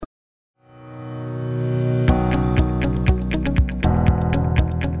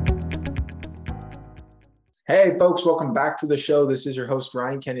Hey, folks, welcome back to the show. This is your host,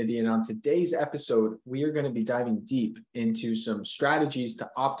 Ryan Kennedy. And on today's episode, we are going to be diving deep into some strategies to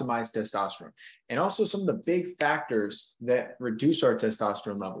optimize testosterone and also some of the big factors that reduce our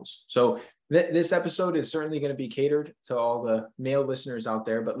testosterone levels. So this episode is certainly going to be catered to all the male listeners out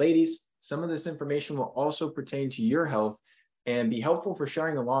there. But ladies, some of this information will also pertain to your health and be helpful for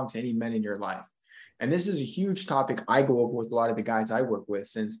sharing along to any men in your life. And this is a huge topic I go over with a lot of the guys I work with,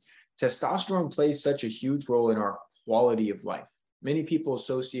 since testosterone plays such a huge role in our quality of life. Many people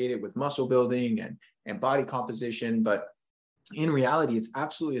associate it with muscle building and body composition, but in reality, it's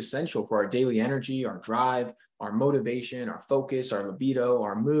absolutely essential for our daily energy, our drive, our motivation, our focus, our libido,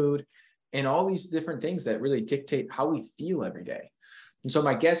 our mood, and all these different things that really dictate how we feel every day. And so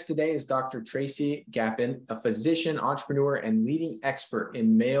my guest today is Dr. Tracy Gapin, a physician, entrepreneur, and leading expert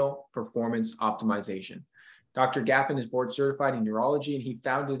in male performance optimization. Dr. Gapin is board certified in urology, and he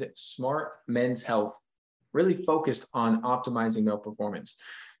founded Smart Men's Health, really focused on optimizing male performance.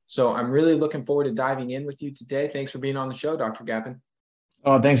 So I'm really looking forward to diving in with you today. Thanks for being on the show, Dr. Gapin.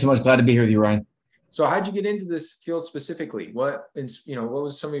 Oh, thanks so much. Glad to be here with you, Ryan. So how'd you get into this field specifically? What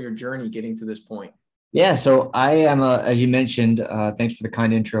was some of your journey getting to this point? Yeah, so I am, as you mentioned, thanks for the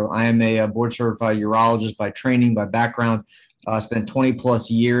kind intro. I am a board certified urologist by training, by background. Spent 20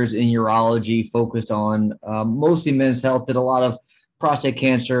 plus years in urology, focused on mostly men's health, did a lot of prostate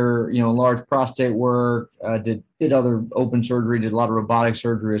cancer, large prostate work, did other open surgery, did a lot of robotic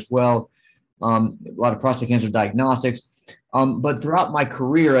surgery as well, a lot of prostate cancer diagnostics. But throughout my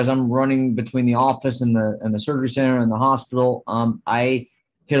career, as I'm running between the office and the surgery center and the hospital, I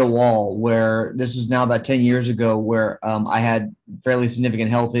hit a wall where this is now about 10 years ago, where I had fairly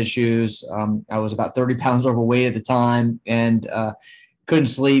significant health issues. I was about 30 pounds overweight at the time and couldn't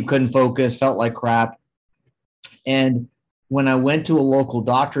sleep, couldn't focus, felt like crap. And when I went to a local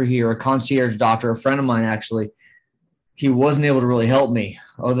doctor here, a concierge doctor, a friend of mine, actually, he wasn't able to really help me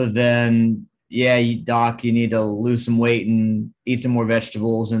other than, yeah, doc, you need to lose some weight and eat some more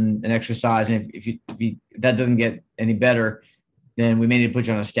vegetables and exercise. And if that doesn't get any better, then we may need to put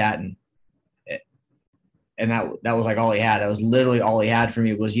you on a statin. And that was like all he had. That was literally all he had for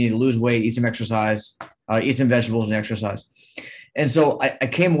me was you need to lose weight, eat some exercise, eat some vegetables and exercise. And so I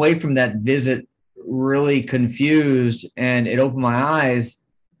came away from that visit really confused, and it opened my eyes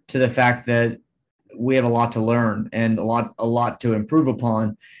to the fact that we have a lot to learn and a lot to improve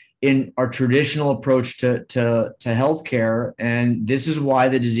upon in our traditional approach to healthcare. And this is why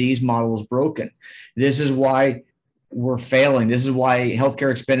the disease model is broken. This is why we're failing. This is why healthcare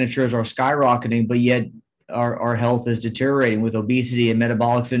expenditures are skyrocketing, but yet our health is deteriorating with obesity and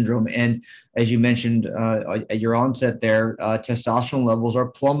metabolic syndrome. And as you mentioned at your onset there, testosterone levels are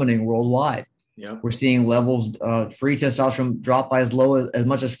plummeting worldwide. Yep. We're seeing levels, free testosterone drop by as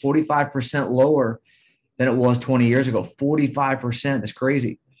much as 45% lower than it was 20 years ago. 45%. That's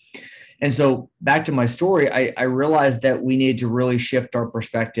crazy. And so back to my story, I realized that we need to really shift our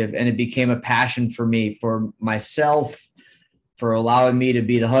perspective, and it became a passion for me, for myself, for allowing me to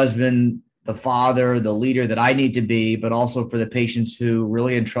be the husband, the father, the leader that I need to be, but also for the patients who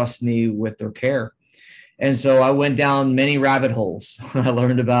really entrust me with their care. And so I went down many rabbit holes. I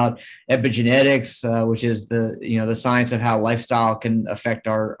learned about epigenetics, which is the science of how lifestyle can affect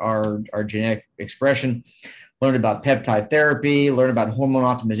our genetic expression. Learned about peptide therapy, learned about hormone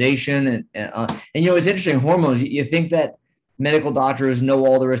optimization. And it's interesting, hormones, you think that medical doctors know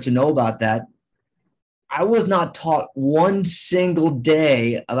all there is to know about that. I was not taught one single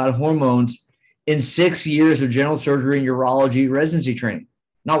day about hormones in 6 years of general surgery and urology residency training,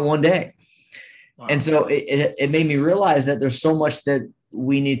 not one day. Wow. And so it made me realize that there's so much that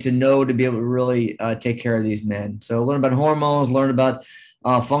we need to know to be able to really take care of these men. So learn about hormones, learn about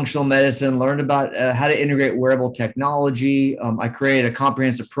functional medicine, learned about how to integrate wearable technology. I created a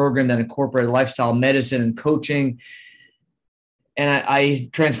comprehensive program that incorporated lifestyle medicine and coaching. And I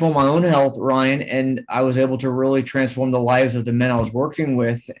transformed my own health, Ryan, and I was able to really transform the lives of the men I was working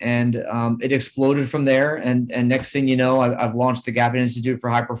with. And it exploded from there. And next thing you know, I've launched the Gapin Institute for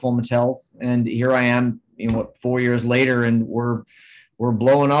High Performance Health. And here I am, 4 years later, and we're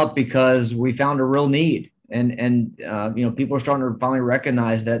blowing up because we found a real need. And people are starting to finally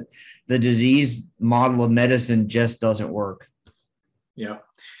recognize that the disease model of medicine just doesn't work. Yeah,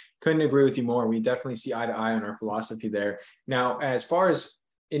 couldn't agree with you more. We definitely see eye to eye on our philosophy there. Now, as far as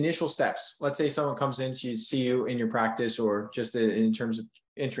initial steps, let's say someone comes in to see you in your practice or just in terms of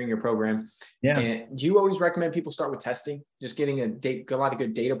entering your program. Yeah. And do you always recommend people start with testing, just getting a lot of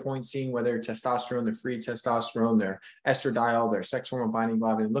good data points, seeing whether testosterone, their free testosterone, their estradiol, their sex hormone binding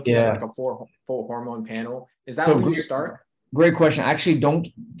globulin, looking at like a full hormone panel? Is that when you start? Great question.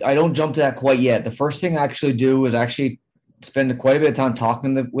 I don't jump to that quite yet. The first thing I actually do is actually spend quite a bit of time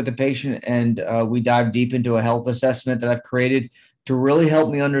talking with the patient, and we dive deep into a health assessment that I've created to really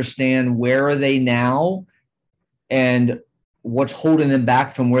help me understand where are they now and what's holding them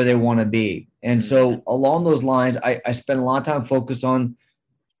back from where they want to be. And so along those lines, I spend a lot of time focused on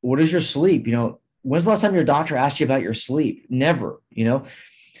what is your sleep? When's the last time your doctor asked you about your sleep? Never.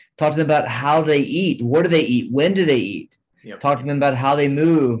 Talk to them about how they eat. What do they eat? When do they eat? Yep. Talk to them about how they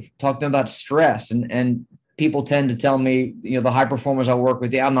move. Talk to them about stress. And people tend to tell me, the high performers I work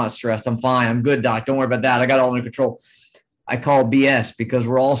with, yeah, I'm not stressed. I'm fine. I'm good, doc. Don't worry about that. I got it all under control. I call it BS because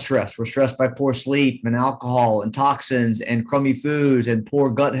we're all stressed. We're stressed by poor sleep and alcohol and toxins and crummy foods and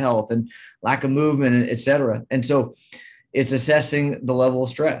poor gut health and lack of movement, et cetera. And so it's assessing the level of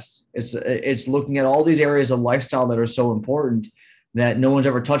stress. It's looking at all these areas of lifestyle that are so important that no one's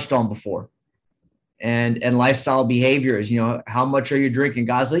ever touched on before. And lifestyle behaviors, how much are you drinking?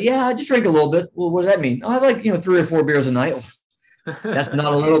 Guys like, yeah, I just drink a little bit. Well, what does that mean? I have 3 or 4 beers a night. That's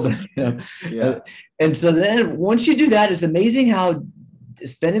not a little bit. Yeah. And so then once you do that, it's amazing how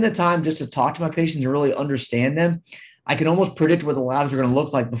spending the time just to talk to my patients and really understand them, I can almost predict what the labs are going to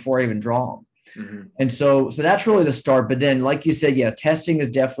look like before I even draw them. Mm-hmm. And so that's really the start. But then, like you said, yeah, testing is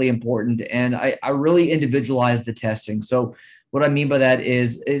definitely important. And I really individualize the testing. So what I mean by that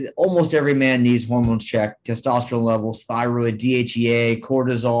is almost every man needs hormones checked, testosterone levels, thyroid, DHEA,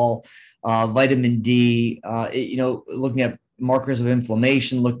 cortisol, vitamin D, looking at markers of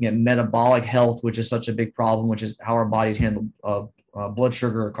inflammation, looking at metabolic health, which is such a big problem, which is how our bodies handle blood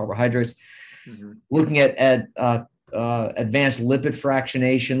sugar or carbohydrates, looking at advanced lipid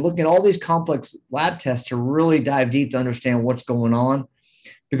fractionation, looking at all these complex lab tests to really dive deep to understand what's going on.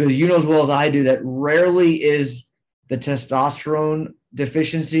 Because as well as I do that rarely is the testosterone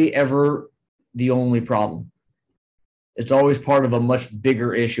deficiency ever the only problem. It's always part of a much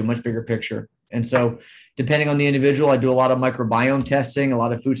bigger issue, much bigger picture. And so depending on the individual, I do a lot of microbiome testing, a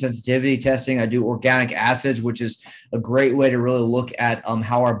lot of food sensitivity testing. I do organic acids, which is a great way to really look at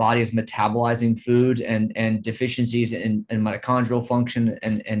how our body is metabolizing foods and deficiencies in mitochondrial function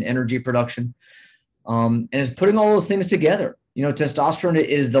and energy production. And it's putting all those things together. Testosterone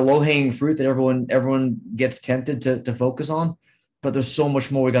is the low-hanging fruit that everyone gets tempted to focus on, but there's so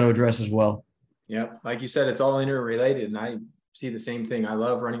much more we got to address as well. Yeah, like you said, it's all interrelated, and I see the same thing. I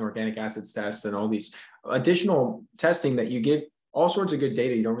love running organic acids tests and all these additional testing that you get all sorts of good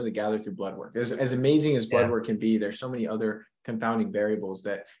data you don't really gather through blood work. As amazing as blood work can be, there's so many other confounding variables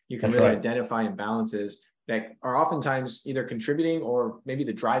that you can really identify imbalances that are oftentimes either contributing or maybe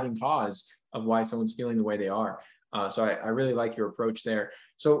the driving cause of why someone's feeling the way they are. So I really like your approach there.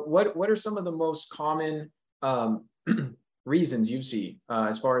 So what are some of the most common reasons you see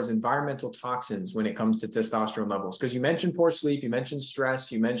as far as environmental toxins when it comes to testosterone levels? Because you mentioned poor sleep, you mentioned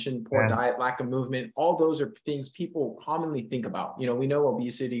stress, you mentioned poor diet, lack of movement. All those are things people commonly think about. We know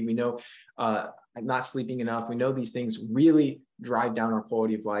obesity, we know not sleeping enough. We know these things really drive down our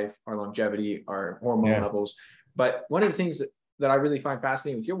quality of life, our longevity, our hormone levels. But one of the things that I really find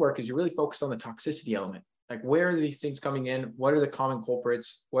fascinating with your work is you're really focused on the toxicity element. Like, where are these things coming in? What are the common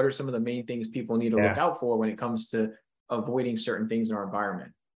culprits? What are some of the main things people need to look out for when it comes to avoiding certain things in our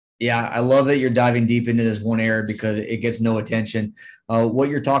environment? Yeah, I love that you're diving deep into this one area because it gets no attention. What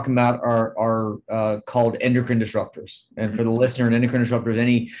you're talking about are called endocrine disruptors. And for the listener, an endocrine disruptor is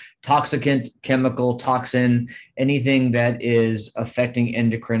any toxicant, chemical, toxin, anything that is affecting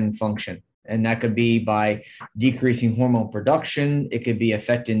endocrine function. And that could be by decreasing hormone production. It could be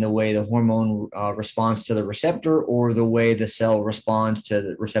affecting the way the hormone responds to the receptor or the way the cell responds to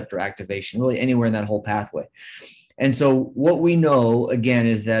the receptor activation, really anywhere in that whole pathway. And so what we know, again,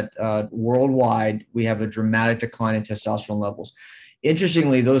 is that worldwide, we have a dramatic decline in testosterone levels.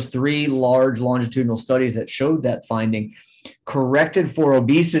 Interestingly, those 3 large longitudinal studies that showed that finding corrected for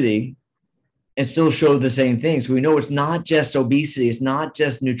obesity and still showed the same thing. So we know it's not just obesity, it's not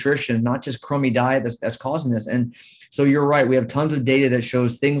just nutrition, not just crummy diet that's causing this. And so you're right, we have tons of data that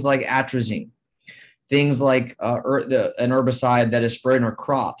shows things like atrazine, things like an herbicide that is sprayed in our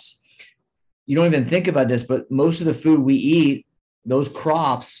crops. You don't even think about this, but most of the food we eat, those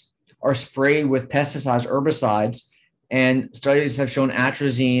crops are sprayed with pesticides, herbicides, and studies have shown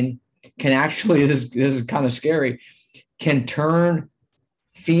atrazine can actually, this is kind of scary, can turn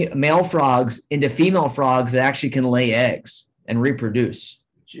male frogs into female frogs that actually can lay eggs and reproduce.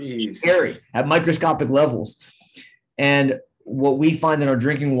 Jeez. Scary at microscopic levels. And what we find in our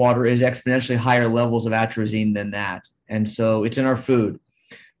drinking water is exponentially higher levels of atrazine than that. And so it's in our food.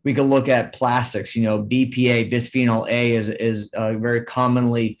 We can look at plastics, BPA, bisphenol A is very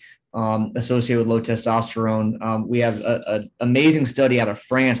commonly associated with low testosterone. We have an amazing study out of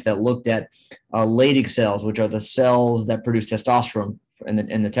France that looked at Leydig cells, which are the cells that produce testosterone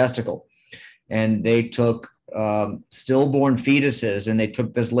in the testicle. And they took stillborn fetuses, and they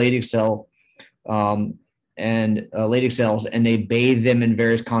took this Leydig cell Leydig cells, and they bathed them in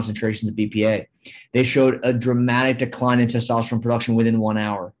various concentrations of BPA. They showed a dramatic decline in testosterone production within 1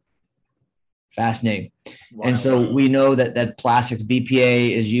 hour. Fascinating. Wow. And so we know that plastics,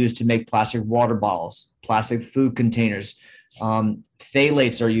 BPA is used to make plastic water bottles, plastic food containers.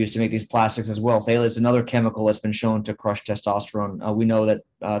 Phthalates are used to make these plastics as well. Phthalates is another chemical that's been shown to crush testosterone. We know that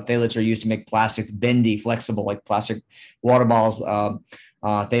phthalates are used to make plastics bendy, flexible, like plastic water bottles.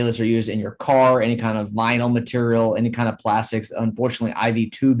 Phthalates are used in your car, any kind of vinyl material, any kind of plastics. Unfortunately,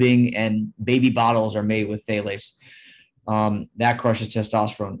 IV tubing and baby bottles are made with phthalates. That crushes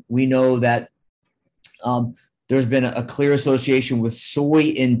testosterone. We know that there's been a clear association with soy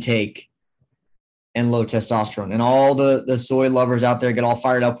intake and low testosterone. And all the soy lovers out there get all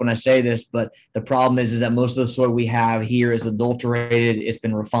fired up when I say this, but the problem is that most of the soy we have here is adulterated. It's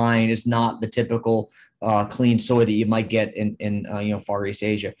been refined. It's not the typical clean soy that you might get in Far East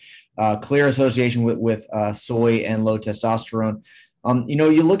Asia. Clear association with soy and low testosterone.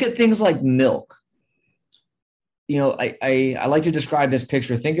 You look at things like milk. I like to describe this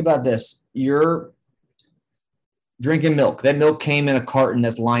picture. Think about this. You're drinking milk. That milk came in a carton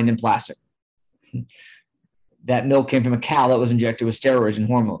that's lined in plastic. That milk came from a cow that was injected with steroids and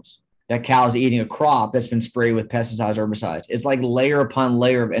hormones. That cow is eating a crop that's been sprayed with pesticides, herbicides. It's like layer upon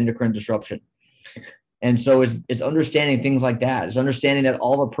layer of endocrine disruption. And so it's understanding things like that. It's understanding that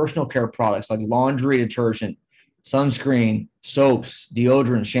all the personal care products like laundry detergent, sunscreen, soaps,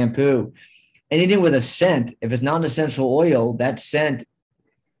 deodorant, shampoo, anything with a scent, if it's not an essential oil, that scent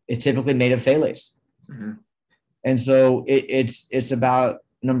is typically made of phthalates. Mm-hmm. And so it's about,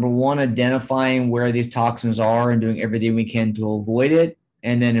 number one, identifying where these toxins are and doing everything we can to avoid it,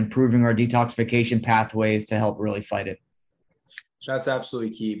 and then improving our detoxification pathways to help really fight it. That's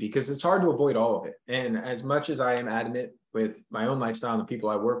absolutely key, because it's hard to avoid all of it. And as much as I am adamant with my own lifestyle and the people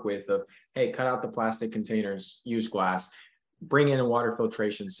I work with of, hey, cut out the plastic containers, use glass, bring in a water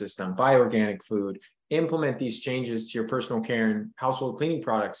filtration system, buy organic food, implement these changes to your personal care and household cleaning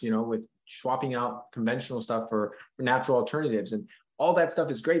products, with swapping out conventional stuff for natural alternatives. And all that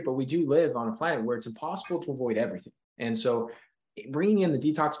stuff is great, but we do live on a planet where it's impossible to avoid everything. And so bringing in the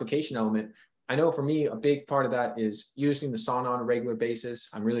detoxification element, I know for me, a big part of that is using the sauna on a regular basis.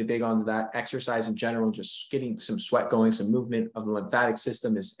 I'm really big onto that. Exercise in general, just getting some sweat going, some movement of the lymphatic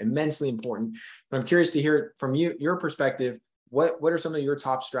system is immensely important. But I'm curious to hear from you, your perspective, what are some of your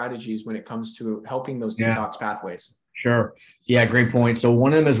top strategies when it comes to helping those detox pathways? Sure. Yeah, great point. So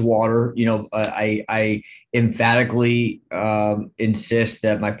one of them is water. I emphatically insist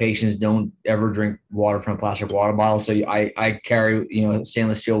that my patients don't ever drink water from a plastic water bottle. So I carry,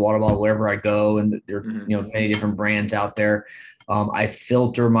 stainless steel water bottle wherever I go, and there are, many different brands out there. I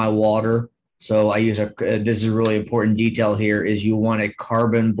filter my water. So I use this is a really important detail here, is you want a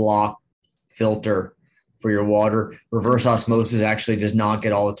carbon block filter for your water. Reverse osmosis actually does not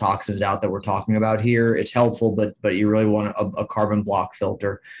get all the toxins out that we're talking about here. It's helpful, but you really want a carbon block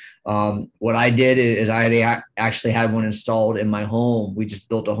filter. What I did is I actually had one installed in my home. We just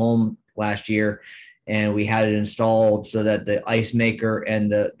built a home last year, and we had it installed so that the ice maker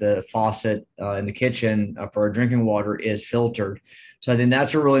and the faucet in the kitchen for our drinking water is filtered. So I think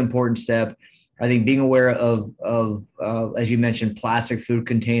that's a really important step. I think being aware of as you mentioned, plastic food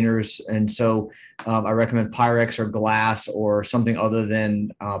containers. And so I recommend Pyrex or glass or something other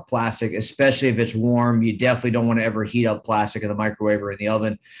than plastic, especially if it's warm. You definitely don't want to ever heat up plastic in the microwave or in the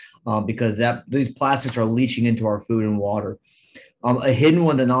oven because these plastics are leaching into our food and water. A hidden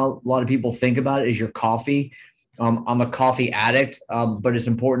one that not a lot of people think about is your coffee. I'm a coffee addict, but it's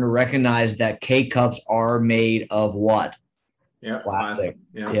important to recognize that K-cups are made of what? Yeah, plastic.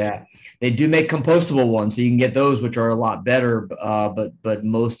 Yeah, they do make compostable ones, so you can get those, which are a lot better. But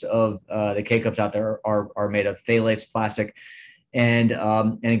most of the K-cups out there are made of phthalates, plastic, and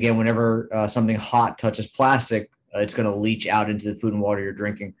again, whenever something hot touches plastic, it's going to leach out into the food and water you're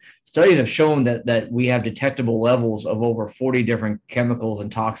drinking. Studies have shown that we have detectable levels of over 40 different chemicals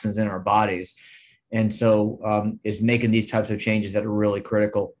and toxins in our bodies, and so it's making these types of changes that are really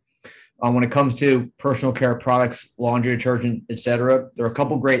critical. When it comes to personal care products, laundry detergent, et cetera, there are a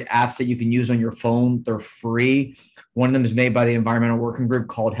couple great apps that you can use on your phone. They're free. One of them is made by the Environmental Working Group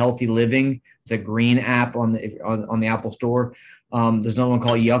called Healthy Living. It's a green app on the Apple Store. There's another one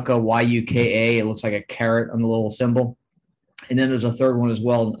called Yucca, Y-U-K-A. It looks like a carrot on the little symbol. And then there's a third one as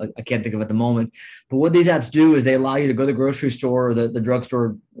well. I can't think of it at the moment. But what these apps do is they allow you to go to the grocery store or the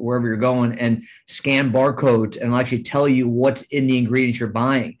drugstore, wherever you're going, and scan barcodes and actually tell you what's in the ingredients you're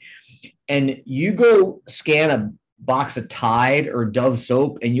buying. And you go scan a box of Tide or Dove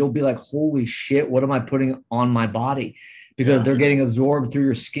soap, and you'll be like, holy shit, what am I putting on my body? Because they're getting absorbed through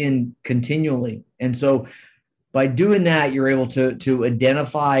your skin continually. And so by doing that, you're able to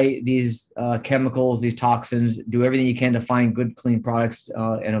identify these chemicals, these toxins, do everything you can to find good, clean products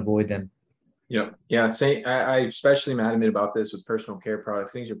and avoid them. Yeah. I especially am adamant about this with personal care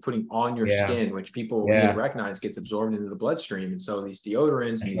products, things you're putting on your skin, which people need to recognize gets absorbed into the bloodstream. And so these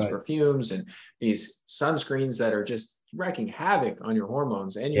deodorants and these perfumes and these sunscreens that are just wreaking havoc on your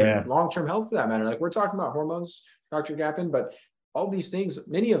hormones and your long-term health for that matter. Like we're talking about hormones, Dr. Gapin, but all these things,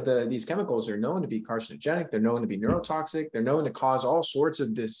 many of these chemicals are known to be carcinogenic. They're known to be neurotoxic. They're known to cause all sorts of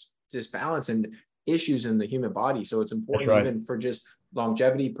disbalance and issues in the human body. So it's important even for just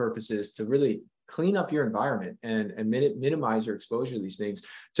longevity purposes to really clean up your environment and minimize your exposure to these things.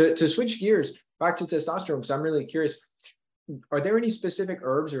 To switch gears back to testosterone, because I'm really curious, are there any specific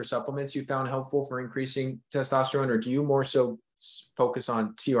herbs or supplements you found helpful for increasing testosterone, or do you more so focus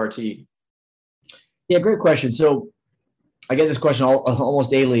on TRT? Yeah, great question. So I get this question almost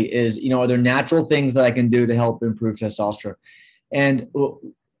daily is, are there natural things that I can do to help improve testosterone? And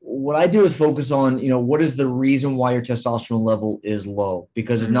what I do is focus on, what is the reason why your testosterone level is low?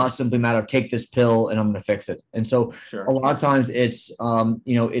 Because it's not simply a matter of take this pill and I'm going to fix it. And so a lot of times it's,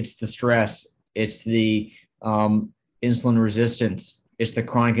 it's the stress, it's the insulin resistance, it's the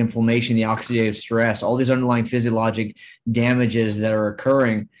chronic inflammation, the oxidative stress, all these underlying physiologic damages that are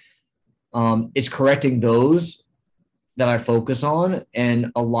occurring. It's correcting those that I focus on.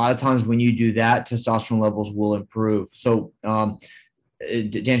 And a lot of times when you do that, testosterone levels will improve. So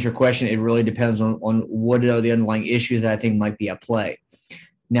to answer your question, it really depends on what are the underlying issues that I think might be at play.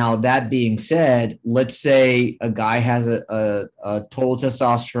 Now, that being said, let's say a guy has a total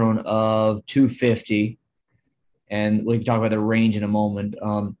testosterone of 250, and we can talk about the range in a moment,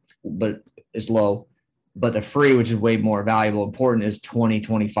 but it's low. But the free, which is way more valuable, important, is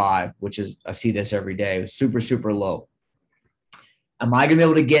 20-25, which is, I see this every day, super, super low. Am I going to be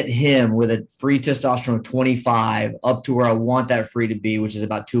able to get him with a free testosterone of 25 up to where I want that free to be, which is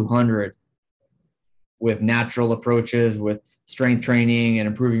about 200, with natural approaches, with strength training and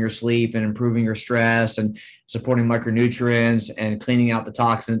improving your sleep and improving your stress and supporting micronutrients and cleaning out the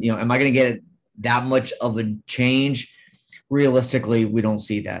toxins? Am I going to get that much of a change? Realistically, we don't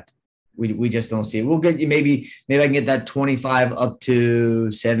see that. We just don't see it. We'll get you maybe I can get that 25 up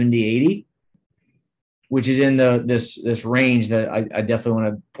to 70, 80. Which is in this range that I definitely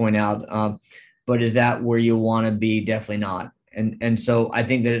want to point out. But is that where you want to be? Definitely not. And so I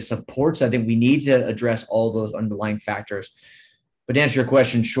think that it supports. I think we need to address all those underlying factors. But to answer your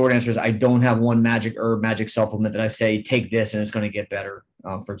question, short answer is I don't have one magic herb, magic supplement that I say take this and it's going to get better.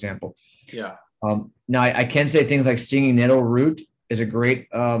 For example. Yeah. Now I can say things like stinging nettle root is a great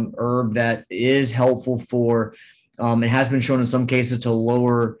herb that is helpful for. It has been shown in some cases to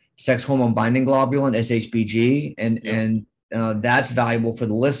lower sex hormone binding globulin, SHBG, and that's valuable for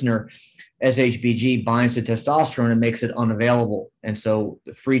the listener. SHBG binds to testosterone and makes it unavailable. And so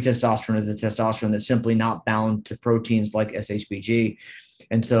the free testosterone is the testosterone that's simply not bound to proteins like SHBG.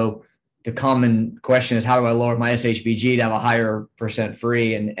 And so the common question is, how do I lower my SHBG to have a higher percent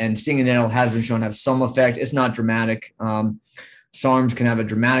free? And stinging nettle has been shown to have some effect. It's not dramatic. SARMs can have a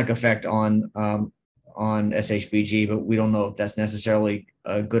dramatic effect on SHBG, but we don't know if that's necessarily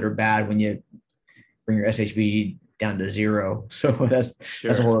good or bad when you bring your SHBG down to zero. So that's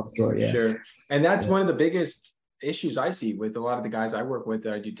a whole other story. Yeah. Sure. And that's one of the biggest issues I see with a lot of the guys I work with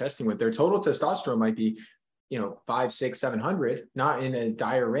that I do testing with. Their total testosterone might be, 5, 6, 700, not in a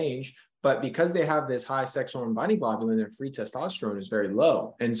dire range, but because they have this high sex hormone binding globulin, their free testosterone is very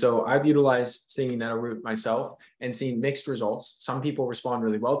low. And so I've utilized stinging nettle root myself and seen mixed results. Some people respond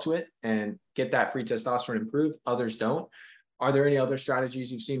really well to it and get that free testosterone improved. Others don't. Are there any other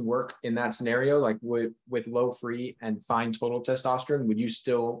strategies you've seen work in that scenario, like with low free and fine total testosterone? Would you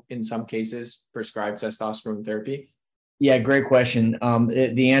still, in some cases, prescribe testosterone therapy? Yeah, great question.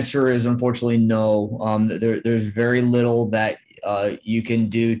 The answer is unfortunately no. There's very little that you can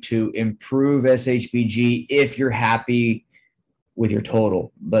do to improve SHBG if you're happy with your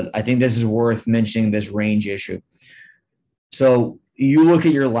total. But I think this is worth mentioning, this range issue. So you look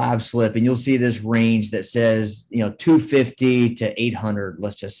at your lab slip and you'll see this range that says, 250 to 800,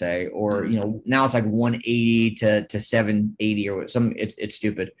 let's just say, or, now it's like 180 to 780 or some, it's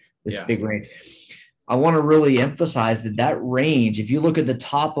stupid, this big range. I want to really emphasize that range, if you look at the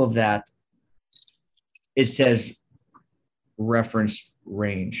top of that, it says reference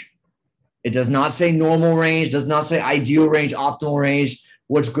range. It does not say normal range, does not say ideal range, optimal range,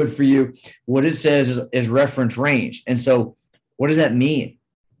 what's good for you. What it says is reference range. And so what does that mean?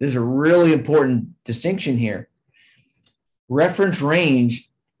 This is a really important distinction here. Reference range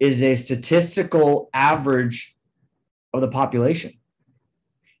is a statistical average of the population.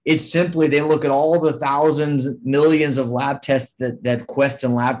 It's simply, they look at all the thousands, millions of lab tests that Quest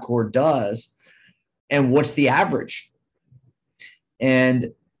and LabCorp does, and what's the average?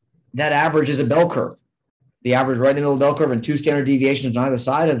 And that average is a bell curve. The average right in the middle of the bell curve and 2 standard deviations on either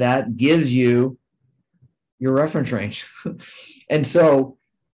side of that gives you your reference range. And so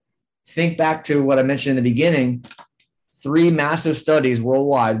think back to what I mentioned in the beginning, 3 massive studies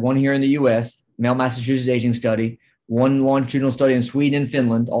worldwide, one here in the US, male Massachusetts aging study, one longitudinal study in Sweden and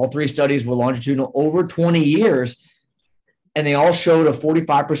Finland. All 3 studies were longitudinal over 20 years, and they all showed a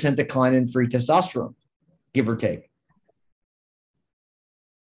 45% decline in free testosterone, give or take.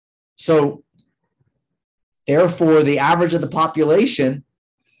 So therefore, the average of the population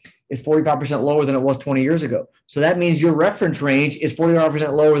is 45% lower than it was 20 years ago. So that means your reference range is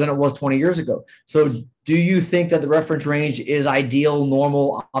 45% lower than it was 20 years ago. So do you think that the reference range is ideal,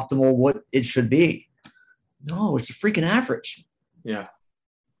 normal, optimal, what it should be? No, it's a freaking average. Yeah.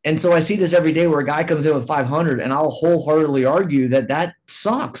 And so I see this every day where a guy comes in with 500, and I'll wholeheartedly argue that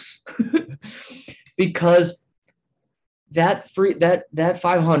sucks because that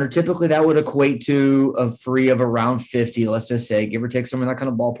 500, typically that would equate to a free of around 50, let's just say, give or take somewhere in that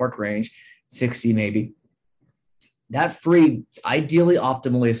kind of ballpark range, 60 maybe. That free, ideally,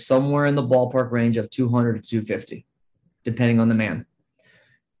 optimally, is somewhere in the ballpark range of 200 to 250, depending on the man.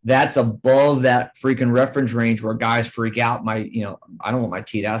 That's above that freaking reference range where guys freak out. I don't want my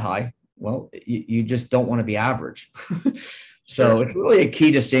T that high. Well, you just don't want to be average. So it's really a key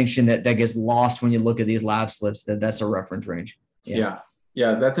distinction that gets lost when you look at these lab slips, that's a reference range. Yeah.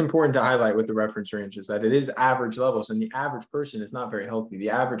 That's important to highlight with the reference range, is that it is average levels, and the average person is not very healthy. The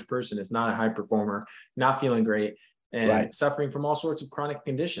average person is not a high performer, not feeling great, and suffering from all sorts of chronic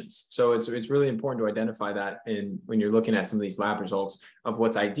conditions. So it's really important to identify that when you're looking at some of these lab results of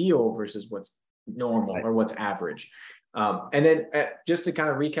what's ideal versus what's normal or what's average. And then just to kind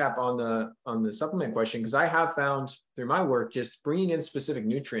of recap on the supplement question, because I have found through my work, just bringing in specific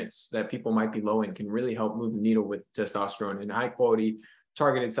nutrients that people might be low in can really help move the needle with testosterone, and high quality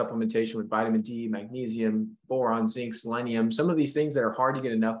targeted supplementation with vitamin D, magnesium, boron, zinc, selenium, some of these things that are hard to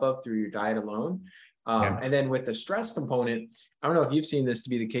get enough of through your diet alone. And then with the stress component, I don't know if you've seen this to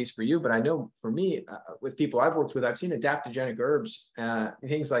be the case for you, but I know for me, with people I've worked with, I've seen adaptogenic herbs,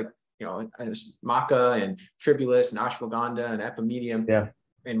 things like, maca and tribulus and ashwagandha and epimedium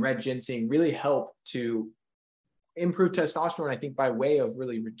and red ginseng really help to improve testosterone, I think, by way of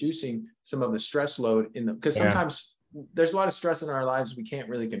really reducing some of the stress load because sometimes there's a lot of stress in our lives we can't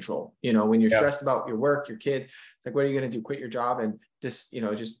really control. When you're stressed about your work, your kids, like, what are you going to do? Quit your job and just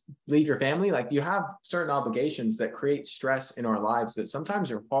leave your family? Like, you have certain obligations that create stress in our lives that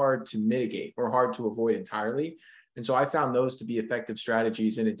sometimes are hard to mitigate or hard to avoid entirely. And so I found those to be effective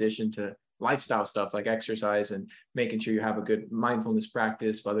strategies, in addition to lifestyle stuff like exercise and making sure you have a good mindfulness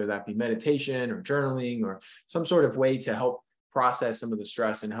practice, whether that be meditation or journaling or some sort of way to help process some of the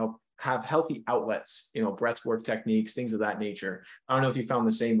stress and help have healthy outlets, breath work techniques, things of that nature. I don't know if you found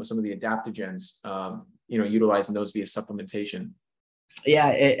the same with some of the adaptogens, utilizing those via supplementation. Yeah.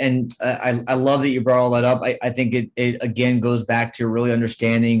 And I love that you brought all that up. I think it again goes back to really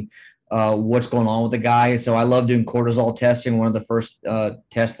understanding what's going on with the guy. So I love doing cortisol testing. One of the first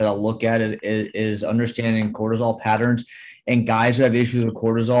tests that I'll look at is understanding cortisol patterns, and guys who have issues with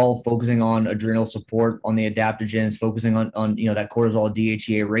cortisol, focusing on adrenal support, on the adaptogens, focusing on that cortisol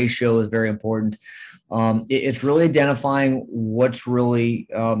DHEA ratio is very important. It's really identifying what's really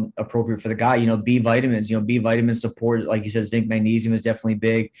appropriate for the guy. B vitamins, B vitamin support, like you said, zinc, magnesium is definitely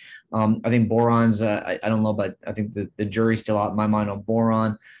big. I think borons, I don't know, but I think the jury's still out in my mind on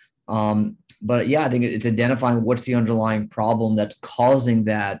boron. But yeah, I think it's identifying what's the underlying problem that's causing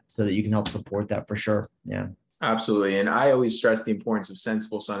that so that you can help support that for sure. Yeah, absolutely. And I always stress the importance of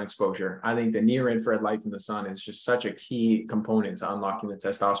sensible sun exposure. I think the near infrared light from the sun is just such a key component to unlocking the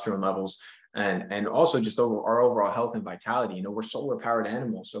testosterone levels and also just our overall health and vitality. We're solar powered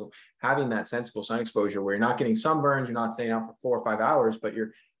animals. So having that sensible sun exposure where you're not getting sunburns, you're not staying out for 4 or 5 hours, but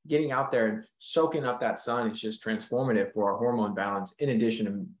you're getting out there and soaking up that sun is just transformative for our hormone balance, in addition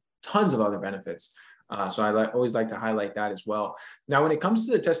to tons of other benefits. So I always like to highlight that as well. Now, when it comes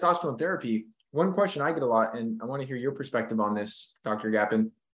to the testosterone therapy, one question I get a lot, and I want to hear your perspective on this, Dr.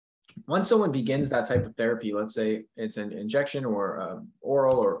 Gapin, Once someone begins that type of therapy, let's say it's an injection or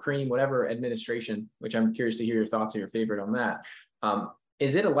oral or cream, whatever administration, which I'm curious to hear your thoughts or your favorite on that.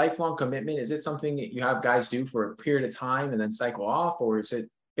 Is it a lifelong commitment? Is it something that you have guys do for a period of time and then cycle off, or is it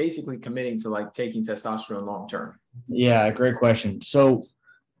basically committing to like taking testosterone long term? Yeah, great question. So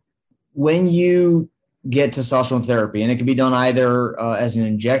when you get testosterone therapy, and it can be done either as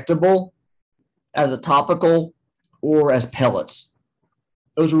an injectable, as a topical, or as pellets.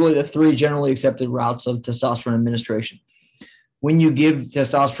 Those are really the three generally accepted routes of testosterone administration. When you give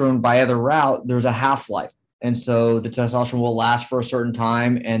testosterone by other route, there's a half-life. And so the testosterone will last for a certain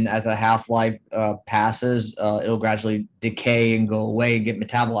time. And as the half-life passes, it'll gradually decay and go away and get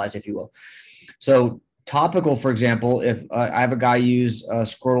metabolized, if you will. So topical, for example, if I have a guy use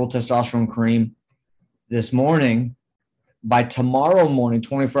scrotal testosterone cream this morning, by tomorrow morning,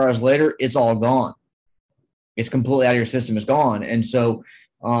 24 hours later, it's all gone. It's completely out of your system. It's gone. And so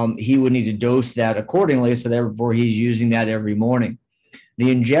he would need to dose that accordingly. So therefore, he's using that every morning.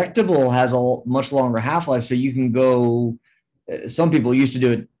 The injectable has a much longer half-life. So you can go, some people used to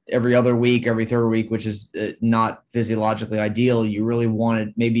do it every other week, every third week, which is not physiologically ideal. You really want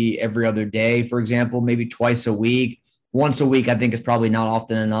it maybe every other day, for example, maybe twice a week. Once a week, I think is probably not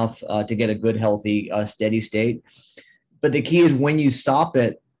often enough to get a good, healthy, steady state. But the key is when you stop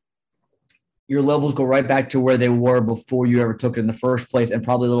it, your levels go right back to where they were before you ever took it in the first place, and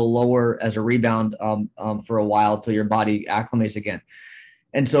probably a little lower as a rebound for a while till your body acclimates again.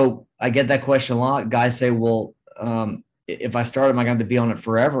 And so I get that question a lot. Guys say, well, if I start, am I going to be on it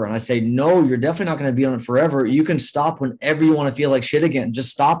forever? And I say, no, you're definitely not going to be on it forever. You can stop whenever you want to feel like shit again. Just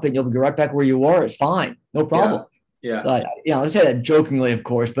stop it. You'll be right back where you were. It's fine. No problem. Yeah. I say that jokingly, of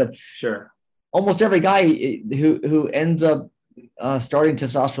course, but sure. Almost every guy who ends up starting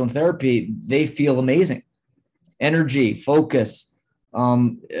testosterone therapy, they feel amazing. Energy, focus,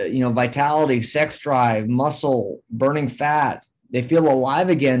 vitality, sex drive, muscle, burning fat. They feel alive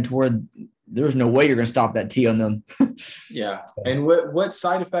again to where there's no way you're going to stop that T on them. Yeah. And what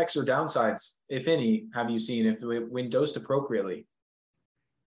side effects or downsides, if any, have you seen when dosed appropriately?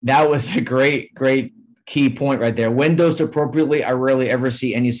 That was a great key point right there. When dosed appropriately, I rarely ever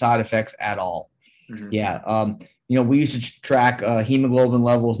see any side effects at all. Mm-hmm. Yeah. We used to track hemoglobin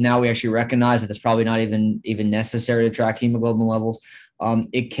levels. Now we actually recognize that it's probably not even necessary to track hemoglobin levels.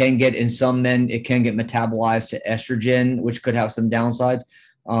 It can get, in some men, it can get metabolized to estrogen, which could have some downsides.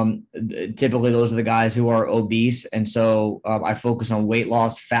 Typically, those are the guys who are obese. And so I focus on weight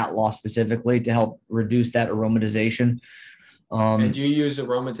loss, fat loss specifically to help reduce that aromatization. And do you use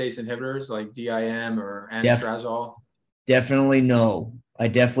aromatase inhibitors like DIM or anastrozole? Definitely no. I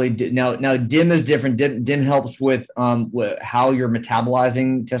definitely do. Now DIM is different. DIM helps with how you're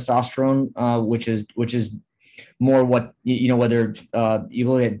metabolizing testosterone, which is more what, whether you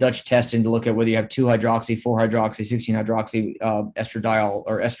look at Dutch testing to look at whether you have 2-hydroxy, 4-hydroxy, 16-hydroxy estradiol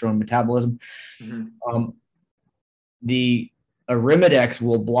or estrone metabolism. Mm-hmm. The Arimidex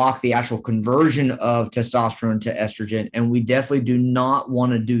will block the actual conversion of testosterone to estrogen, and we definitely do not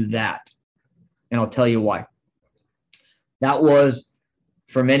want to do that. And I'll tell you why. That was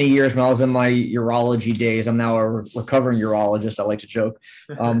for many years when I was in my urology days. I'm now a recovering urologist. I like to joke.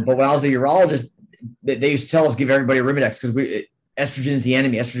 But when I was a urologist, they used to tell us, give everybody Arimidex because estrogen is the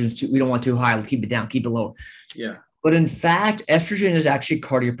enemy. Estrogen we don't want too high. We'll keep it down, keep it low. Yeah. But in fact, estrogen is actually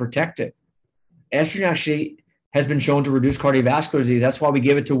cardioprotective. Estrogen actually has been shown to reduce cardiovascular disease. That's why we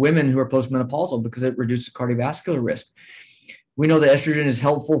give it to women who are postmenopausal, because it reduces cardiovascular risk. We know that estrogen is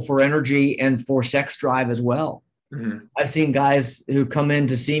helpful for energy and for sex drive as well. Mm-hmm. I've seen guys who come in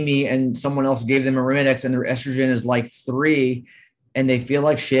to see me and someone else gave them Arimidex and their estrogen is like 3 and they feel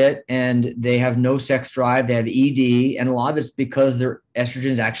like shit and they have no sex drive. They have ED, and a lot of it's because their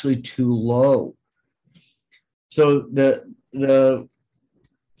estrogen is actually too low. So the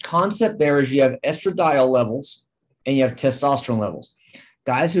concept there is you have estradiol levels and you have testosterone levels.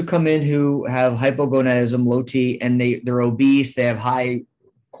 Guys who come in who have hypogonadism, low T, and they're obese, they have high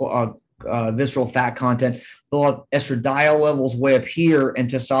visceral fat content, they'll have estradiol levels way up here and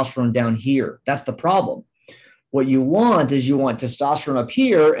testosterone down here. That's the problem. What you want testosterone up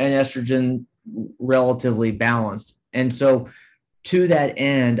here and estrogen relatively balanced. And so to that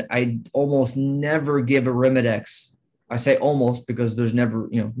end, I almost never give Arimidex. I say almost because there's never,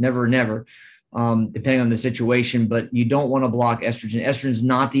 never, depending on the situation, but you don't want to block estrogen. Estrogen is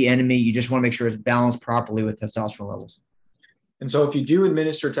not the enemy. You just want to make sure it's balanced properly with testosterone levels. And so if you do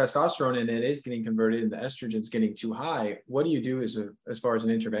administer testosterone and it is getting converted and the estrogen is getting too high, what do you do as far as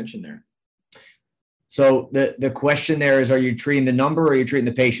an intervention there? So the question there is, are you treating the number or are you treating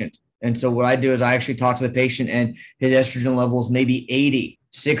the patient? And so what I do is I actually talk to the patient and his estrogen levels may be 80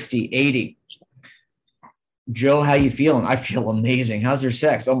 60, 80. Joe, how you feeling? I feel amazing. How's your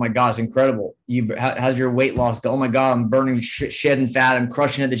sex? Oh my God, it's incredible. How's your weight loss go? Oh my God, I'm burning shedding fat. I'm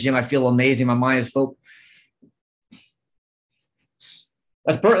crushing at the gym. I feel amazing. My mind is focused.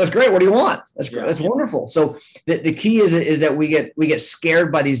 That's great. What do you want? That's great. That's wonderful. So the key is that we get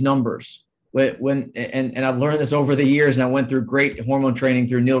scared by these numbers. And I've learned this over the years, and I went through great hormone training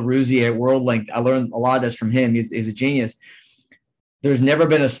through Neil Ruzier at World Link. I learned a lot of this from him. He's a genius. There's never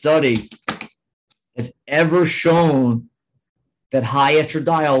been a study that's ever shown that high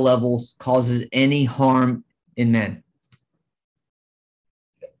estradiol levels causes any harm in men.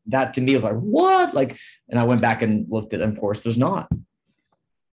 That to me was like, what? And I went back and looked at it. Of course, there's not.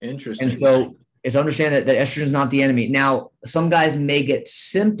 Interesting. And so it's understand that estrogen is not the enemy. Now, some guys may get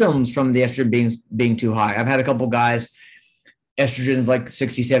symptoms from the estrogen being too high. I've had a couple guys, estrogen is like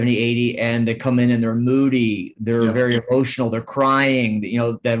 60, 70, 80, and they come in and they're moody. They're very emotional. They're crying,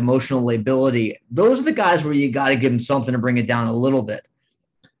 that emotional lability. Those are the guys where you got to give them something to bring it down a little bit.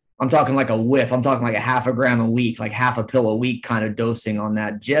 I'm talking like a whiff. I'm talking like a half a gram a week, like half a pill a week kind of dosing on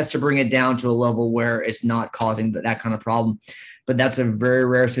that, just to bring it down to a level where it's not causing that kind of problem. But that's a very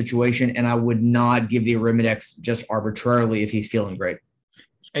rare situation, and I would not give the Arimidex just arbitrarily if he's feeling great.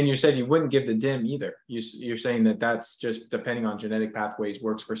 And you said you wouldn't give the DIM either. You're saying that that's just depending on genetic pathways,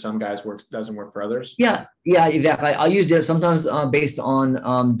 works for some guys, doesn't work for others? Yeah, exactly. I'll use it sometimes based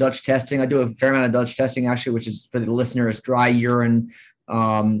on Dutch testing. I do a fair amount of Dutch testing, actually, which is for the listener is dry urine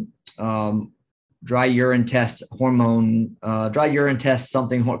test hormone,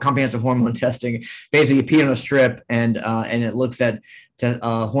 comprehensive hormone testing. Basically, you pee on a strip and it looks at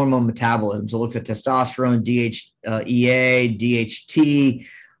hormone metabolism. So it looks at testosterone, DHEA, DHT.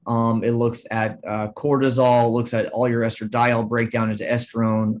 It looks at cortisol, looks at all your estradiol breakdown into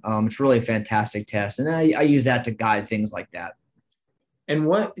estrone. It's really a fantastic test. And I use that to guide things like that. And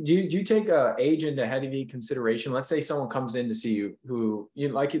what do you take age into heavy consideration? Let's say someone comes in to see you who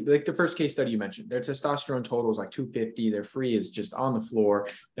like the first case study you mentioned, their testosterone total is like 250. Their free is just on the floor.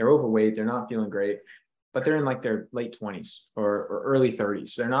 They're overweight. They're not feeling great, but they're in like their late 20s or early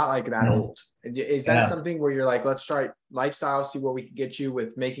 30s. They're not like that old. Is that something where you're like, let's try lifestyle, see where we can get you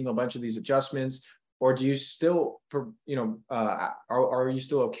with making a bunch of these adjustments? Or do you still, are you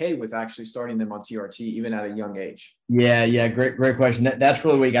still okay with actually starting them on TRT even at a young age? Yeah, great question. That's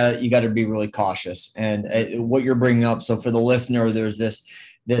really where you got to be really cautious. And what you're bringing up. So for the listener, there's this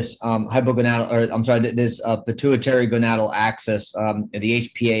hypogonadal, or I'm sorry, this pituitary gonadal axis, the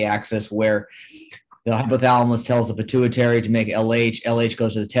HPA axis, where the hypothalamus tells the pituitary to make LH. LH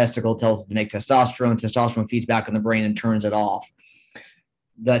goes to the testicle, tells it to make testosterone. Testosterone feeds back in the brain and turns it off.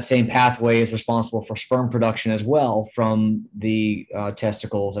 That same pathway is responsible for sperm production as well from the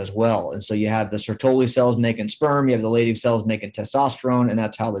testicles as well. And so you have the Sertoli cells making sperm, you have the Leydig cells making testosterone, and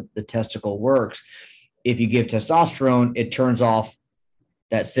that's how the testicle works. If you give testosterone, it turns off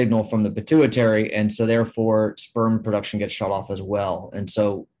that signal from the pituitary, and so therefore sperm production gets shut off as well. And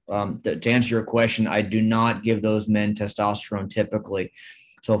so to answer your question, I do not give those men testosterone typically.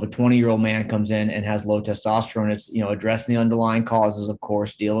 So if a 20-year-old man comes in and has low testosterone, it's, addressing the underlying causes, of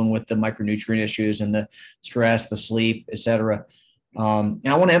course, dealing with the micronutrient issues and the stress, the sleep, et cetera. And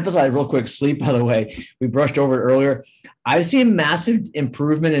I want to emphasize real quick, sleep, by the way, we brushed over it earlier. I've seen massive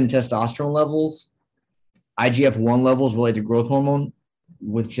improvement in testosterone levels, IGF-1 levels related to growth hormone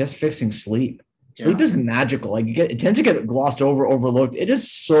with just fixing sleep. Sleep is magical. It tends to get glossed over, overlooked. It is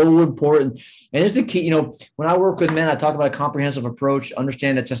so important. And it's the key. When I work with men, I talk about a comprehensive approach,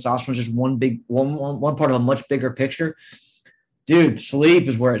 understand that testosterone is just one part of a much bigger picture. Dude, sleep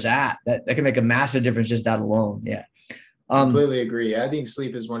is where it's at. That can make a massive difference just that alone. Yeah. Completely agree. I think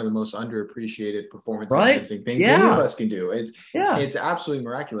sleep is one of the most underappreciated performance enhancing things any of us can do. It's absolutely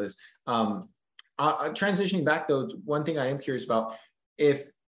miraculous. Transitioning back though, one thing I am curious about, if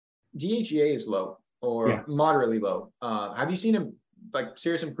DHEA is low or moderately low, have you seen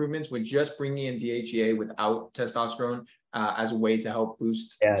serious improvements with just bringing in DHEA without testosterone as a way to help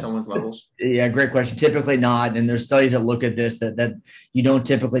boost someone's levels? Yeah, great question. Typically not. And there's studies that look at this, that you don't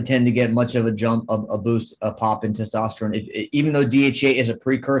typically tend to get much of a jump, a boost, a pop in testosterone. Even though DHEA is a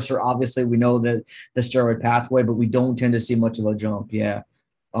precursor, obviously we know that the steroid pathway, but we don't tend to see much of a jump. Yeah.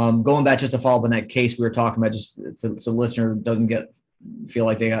 Going back just to follow up on that case we were talking about, just so the listener doesn't feel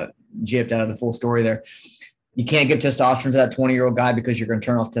like they got gypped out of the full story there. You can't give testosterone to that 20-year-old guy because you're going to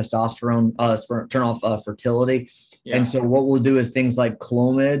turn off testosterone, turn off fertility. Yeah. And so what we'll do is things like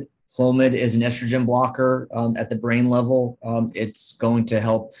Clomid. Clomid is an estrogen blocker at the brain level. It's going to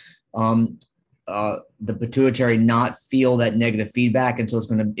help the pituitary not feel that negative feedback. And so it's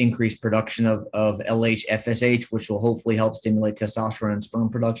going to increase production of LH, FSH, which will hopefully help stimulate testosterone and sperm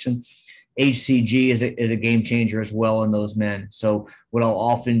production. HCG is a game changer as well in those men. So what I'll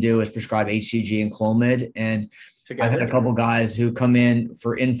often do is prescribe HCG and Clomid. And together, I've had a couple guys who come in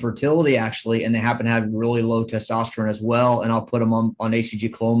for infertility actually, and they happen to have really low testosterone as well. And I'll put them on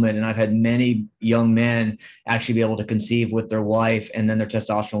HCG Clomid. And I've had many young men actually be able to conceive with their wife, and then their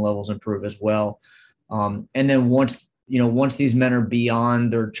testosterone levels improve as well. And then once these men are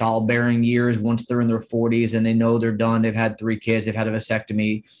beyond their childbearing years, once they're in their 40s and they know they're done, they've had 3 kids, they've had a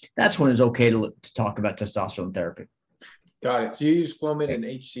vasectomy, that's when it's okay to talk about testosterone therapy. Got it. So you use Clomid and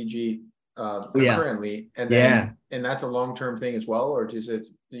HCG concurrently, and then and that's a long-term thing as well, or do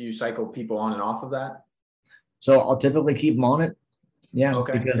you cycle people on and off of that? So I'll typically keep them on it. Yeah.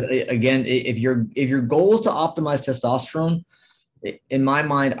 Okay. Because again, if your goal is to optimize testosterone, in my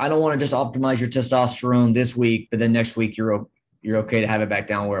mind, I don't want to just optimize your testosterone this week, but then next week you're okay to have it back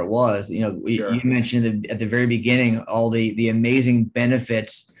down where it was. Sure. You mentioned at the very beginning all the amazing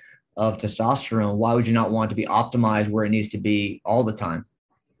benefits of testosterone. Why would you not want to be optimized where it needs to be all the time?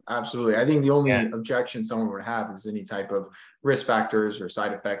 Absolutely. I think the only objection someone would have is any type of risk factors or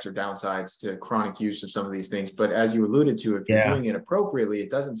side effects or downsides to chronic use of some of these things. But as you alluded to, if you're doing it appropriately, it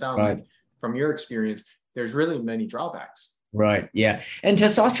doesn't sound like, from your experience, there's really many drawbacks. Right. Yeah. And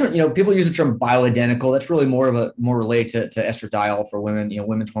testosterone, people use the term bioidentical. That's really more related to estradiol for women,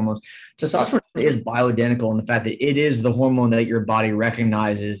 women's hormones. Testosterone is bioidentical in the fact that it is the hormone that your body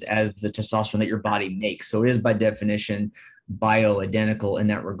recognizes as the testosterone that your body makes. So it is by definition bioidentical in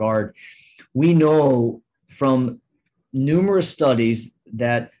that regard. We know from numerous studies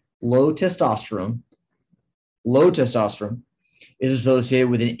that low testosterone is associated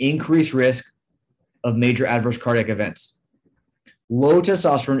with an increased risk of major adverse cardiac events. Low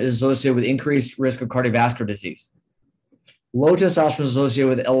testosterone is associated with increased risk of cardiovascular disease. Low testosterone is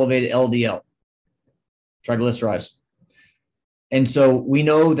associated with elevated LDL, triglycerides. And so we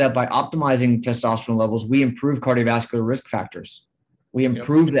know that by optimizing testosterone levels, we improve cardiovascular risk factors. We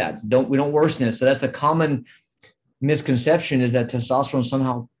improve that. We don't worsen it. So that's the common misconception, is that testosterone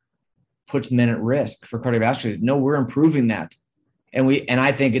somehow puts men at risk for cardiovascular disease. No, we're improving that. And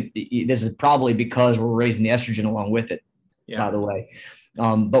I think this is probably because we're raising the estrogen along with it. By the way.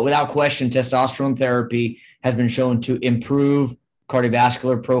 But without question, testosterone therapy has been shown to improve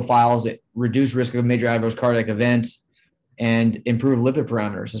cardiovascular profiles, reduce risk of major adverse cardiac events, and improve lipid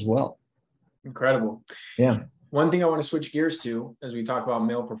parameters as well. Incredible. Yeah. One thing I want to switch gears to as we talk about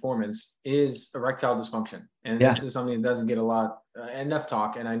male performance is erectile dysfunction. And this is something that doesn't get enough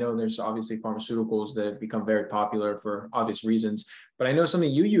talk. And I know there's obviously pharmaceuticals that have become very popular for obvious reasons, but I know something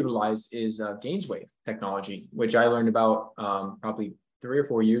you utilize is GainsWave technology, which I learned about probably 3 or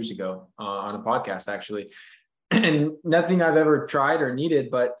 4 years ago on a podcast, actually. And nothing I've ever tried or needed,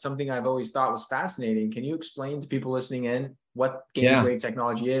 but something I've always thought was fascinating. Can you explain to people listening in what GainsWave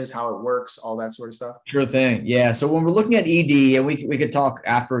technology is, how it works, all that sort of stuff? Sure thing. Yeah. So when we're looking at ED, and we could talk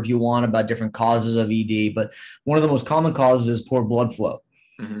after if you want about different causes of ED, but one of the most common causes is poor blood flow.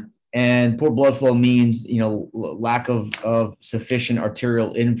 Mm-hmm. And poor blood flow means, lack of sufficient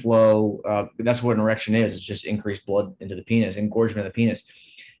arterial inflow. That's what an erection is. It's just increased blood into the penis, engorgement of the penis.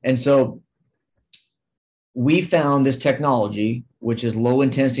 And so we found this technology, which is low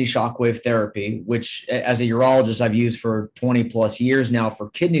intensity shockwave therapy, which as a urologist, I've used for 20 plus years now for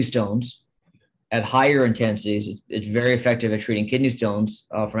kidney stones at higher intensities. It's very effective at treating kidney stones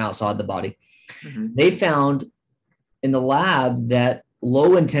from outside the body. Mm-hmm. They found in the lab that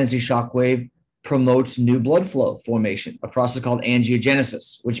low intensity shockwave promotes new blood flow formation, a process called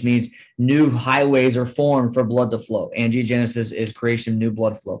angiogenesis, which means new highways are formed for blood to flow. Angiogenesis is creation of new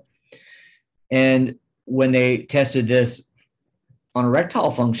blood flow. And when they tested this on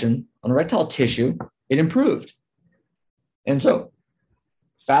erectile function, on erectile tissue, it improved. And so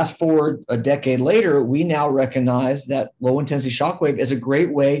fast forward a decade later, we now recognize that low intensity shockwave is a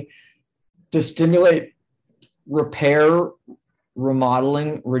great way to stimulate repair,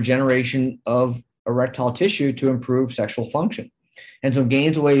 remodeling, regeneration of erectile tissue to improve sexual function. And so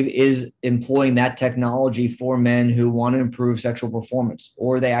GainsWave is employing that technology for men who want to improve sexual performance,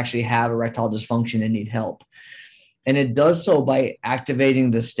 or they actually have erectile dysfunction and need help. And it does so by activating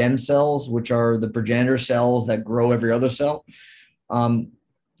the stem cells, which are the progenitor cells that grow every other cell.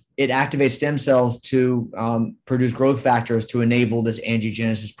 It activates stem cells to produce growth factors to enable this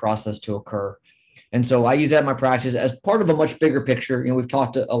angiogenesis process to occur. And so I use that in my practice as part of a much bigger picture. We've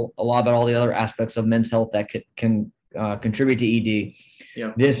talked a lot about all the other aspects of men's health that can contribute to ED.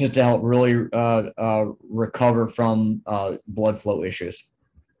 Yep. This is to help really recover from blood flow issues.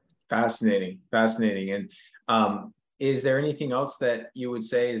 Fascinating. And is there anything else that you would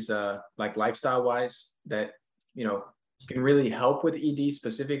say is like lifestyle wise that, can really help with ED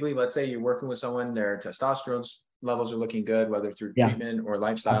specifically? Let's say you're working with someone, their testosterone levels are looking good, whether through treatment or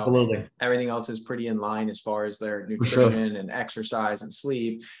lifestyle. Absolutely. Everything else is pretty in line as far as their nutrition and exercise and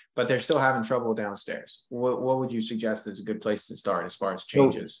sleep, but they're still having trouble downstairs. What would you suggest is a good place to start as far as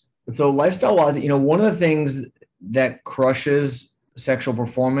changes? So lifestyle wise, one of the things that crushes sexual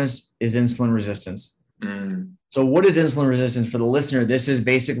performance is insulin resistance. So what is insulin resistance for the listener? This is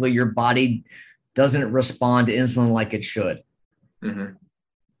basically your body doesn't respond to insulin like it should.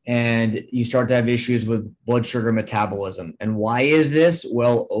 And you start to have issues with blood sugar metabolism. And why is this?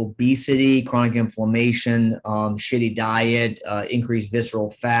 Well, obesity, chronic inflammation, shitty diet, increased visceral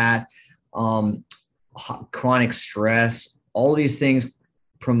fat, chronic stress, all these things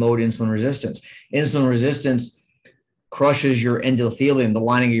promote insulin resistance. Insulin resistance crushes your endothelium, the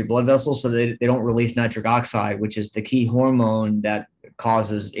lining of your blood vessels, so they don't release nitric oxide, which is the key hormone that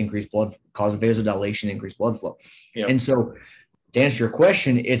causes vasodilation, increased blood flow. And so to answer your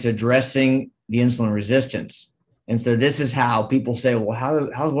question, it's addressing the insulin resistance. And so this is how people say, well,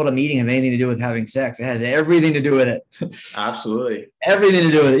 how's what I'm eating have anything to do with having sex? It has everything to do with it. Absolutely. Everything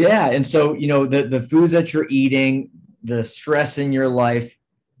to do with it. Yeah. And so, the foods that you're eating, the stress in your life,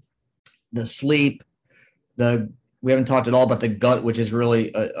 the sleep, we haven't talked at all about the gut, which is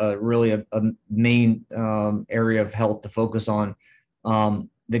really a main area of health to focus on.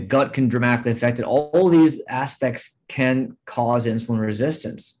 The gut can dramatically affect it. All these aspects can cause insulin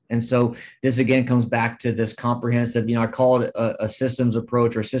resistance. And so this again comes back to this comprehensive, I call it a systems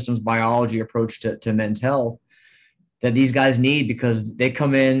approach or systems biology approach to men's health that these guys need, because they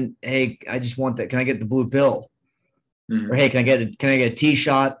come in, hey, I just want that. Can I get the blue pill? Or hey, can I get a T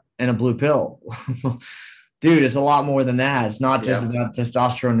shot and a blue pill? Dude, it's a lot more than that. It's not just about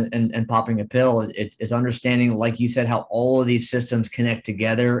testosterone and popping a pill. It's understanding, like you said, how all of these systems connect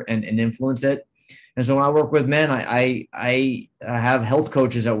together and influence it. And so when I work with men, I have health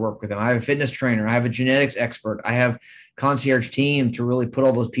coaches that work with them. I have a fitness trainer. I have a genetics expert. I have concierge team to really put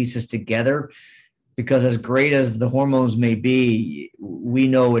all those pieces together, because as great as the hormones may be, we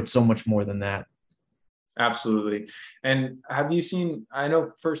know it's so much more than that. Absolutely. And have you seen, I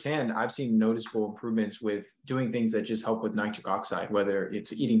know firsthand, I've seen noticeable improvements with doing things that just help with nitric oxide, whether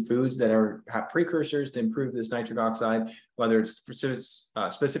it's eating foods that have precursors to improve this nitric oxide, whether it's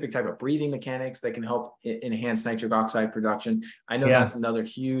specific type of breathing mechanics that can help enhance nitric oxide production. I know that's another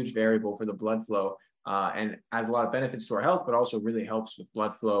huge variable for the blood flow and has a lot of benefits to our health, but also really helps with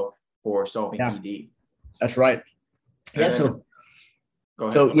blood flow for solving ED. That's right. You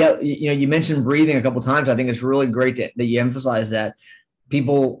mentioned breathing a couple of times. I think it's really great that you emphasize that.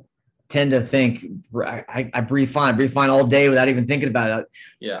 People tend to think I breathe fine all day without even thinking about it.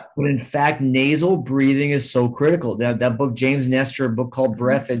 Yeah. But in fact, nasal breathing is so critical. That book, James Nestor, a book called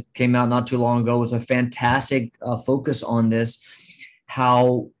Breath, it came out not too long ago, was a fantastic focus on this,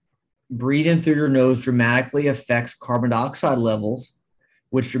 how breathing through your nose dramatically affects carbon dioxide levels,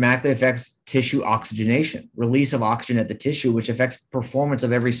 which dramatically affects tissue oxygenation, release of oxygen at the tissue, which affects performance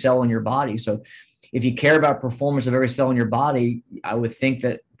of every cell in your body. So if you care about performance of every cell in your body, I would think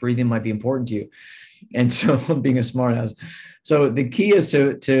that breathing might be important to you. And so being a smart ass. So the key is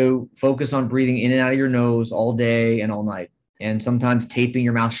to focus on breathing in and out of your nose all day and all night. And sometimes taping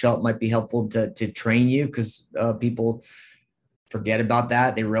your mouth shut might be helpful to train you, because people forget about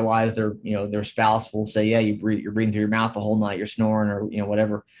that. They realize their spouse will say, yeah, you're breathing through your mouth the whole night, you're snoring, or,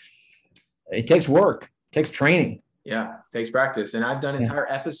 whatever. It takes work, it takes training. Yeah, it takes practice. And I've done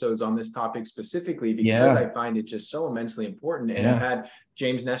entire episodes on this topic specifically because I find it just so immensely important. And I've had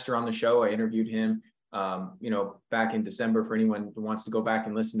James Nestor on the show. I interviewed him, back in December, for anyone who wants to go back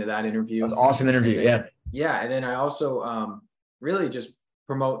and listen to that interview. It was an awesome interview. And then I also really just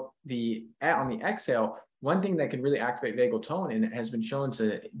promote on the exhale. One thing that can really activate vagal tone and has been shown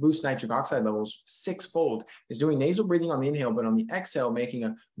to boost nitric oxide levels 6-fold is doing nasal breathing on the inhale, but on the exhale, making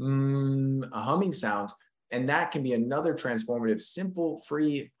a humming sound. And that can be another transformative, simple,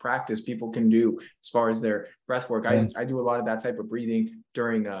 free practice people can do as far as their breath work. I do a lot of that type of breathing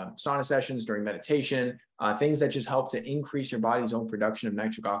during sauna sessions, during meditation, things that just help to increase your body's own production of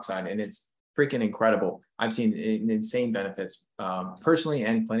nitric oxide. And it's freaking incredible. I've seen insane benefits personally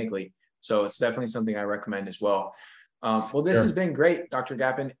and clinically. So it's definitely something I recommend as well. Well, this has been great, Dr.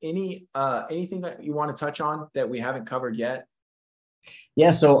 Gapin. Anything that you want to touch on that we haven't covered yet?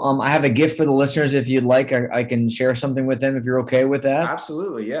 Yeah. So I have a gift for the listeners. If you'd like, I can share something with them if you're okay with that.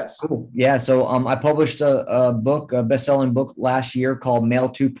 Absolutely. Yes. Cool. Yeah. So I published a book, a best-selling book last year called Male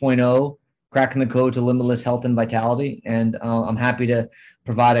 2.0, cracking the code to limitless health and vitality. And I'm happy to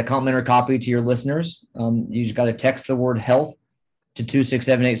provide a complimentary copy to your listeners. You just got to text the word health to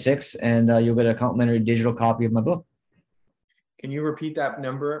 26786 and you'll get a complimentary digital copy of my book. Can you repeat that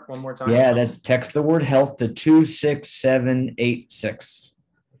number one more time? Yeah, that's text the word health to 26786.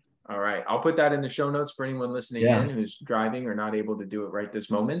 All right. I'll put that in the show notes for anyone listening in who's driving or not able to do it right this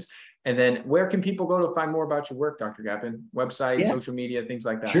moment. And then where can people go to find more about your work, Dr. Gapin? Website, social media, things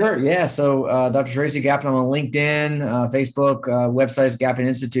like that? Sure. Yeah. So Dr. Tracy Gapin, I'm on LinkedIn, Facebook, website is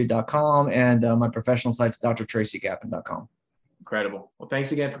gapininstitute.com, and my professional site's drtracygapin.com. Incredible. Well,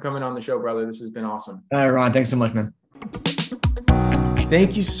 thanks again for coming on the show, brother. This has been awesome. All right, Ron. Thanks so much, man.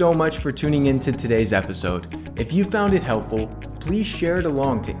 Thank you so much for tuning into today's episode. If you found it helpful, please share it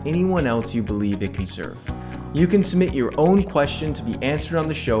along to anyone else you believe it can serve. You can submit your own question to be answered on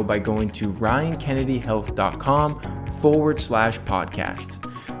the show by going to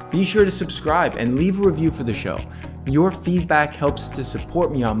ryankennedyhealth.com/podcast. Be sure to subscribe and leave a review for the show. Your feedback helps to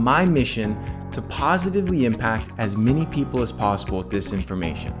support me on my mission to positively impact as many people as possible with this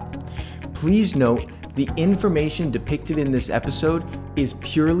information. Please note, the information depicted in this episode is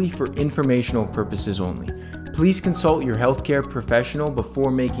purely for informational purposes only. Please consult your healthcare professional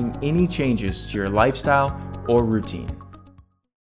before making any changes to your lifestyle or routine.